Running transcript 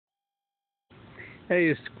Hey,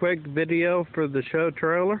 it's a quick video for the show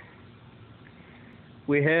trailer.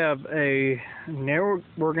 We have we're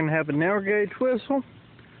going to have a narrow gauge whistle,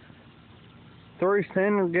 3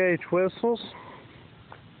 standard gauge whistles,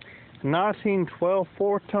 a 1912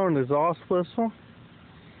 4-tone exhaust whistle,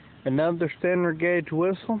 another standard gauge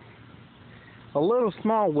whistle, a little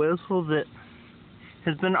small whistle that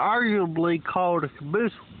has been arguably called a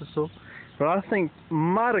caboose whistle, but I think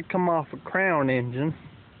might have come off a Crown engine,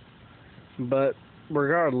 but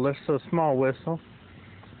regardless, a small whistle,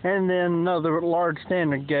 and then another large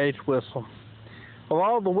standard gauge whistle. Of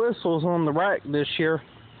all the whistles on the rack this year,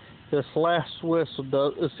 this last whistle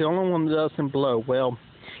is the only one that doesn't blow. Well,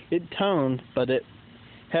 it tones, but it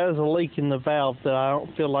has a leak in the valve that I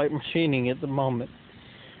don't feel like machining at the moment.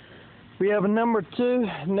 We have a number 2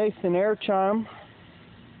 Nathan air chime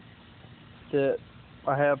that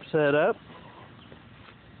I have set up,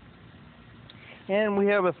 and we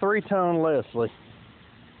have a 3-tone Leslie.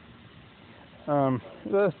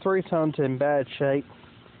 Those 3-tones in bad shape.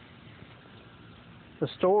 The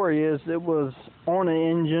story is it was on an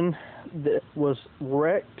engine that was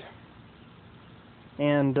wrecked,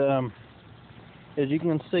 and as you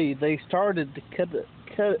can see, they started to cut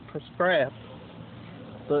it for scrap,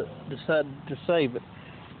 but decided to save it.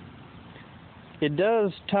 It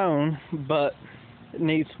does tone, but it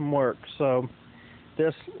needs some work. So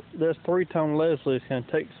this 3-tone Leslie is going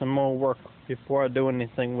to take some more work before I do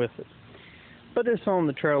anything with it. But it's on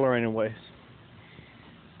the trailer anyways.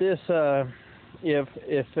 This if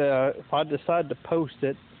I decide to post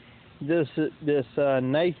it, this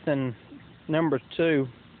Nathan number 2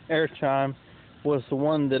 air chime was the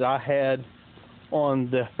one that I had on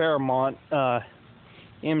the Fairmont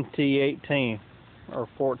MT18 or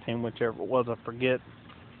 14, whichever it was, I forget.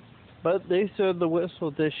 But these are the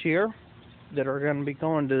whistles this year that are going to be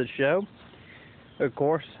going to the show. Of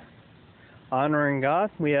course, honoring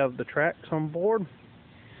God, we have the tracks on board.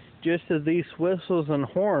 Just as these whistles and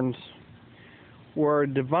horns were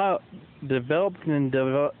developed and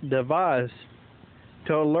devised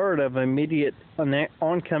to alert of immediate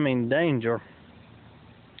oncoming danger,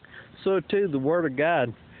 so too the Word of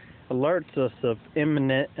God alerts us of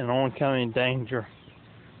imminent and oncoming danger.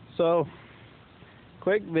 So,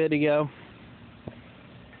 quick video.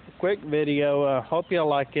 Hope y'all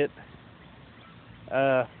like it.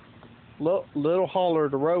 Little holler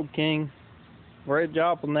to Road King. Great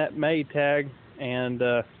job on that Maytag, and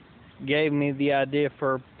gave me the idea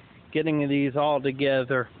for getting these all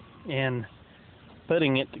together and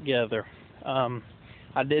putting it together.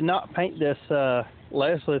 I did not paint this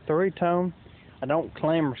Leslie 3-tone. I don't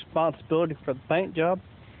claim responsibility for the paint job.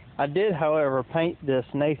 I did, however, paint this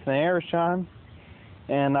Nathan air chime,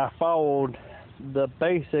 and I followed the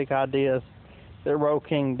basic ideas that Road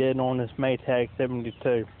King did on his Maytag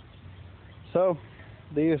 72. So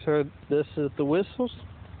this is the whistles,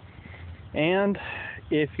 and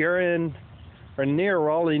if you're in or near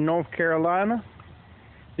Raleigh, North Carolina,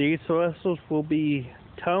 these whistles will be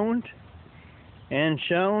toned and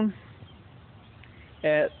shown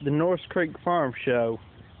at the Norris Creek Farm Show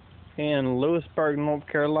in Lewisburg, North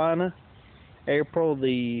Carolina, April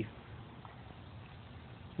the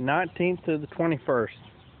 19th to the 21st.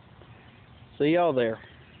 See y'all there.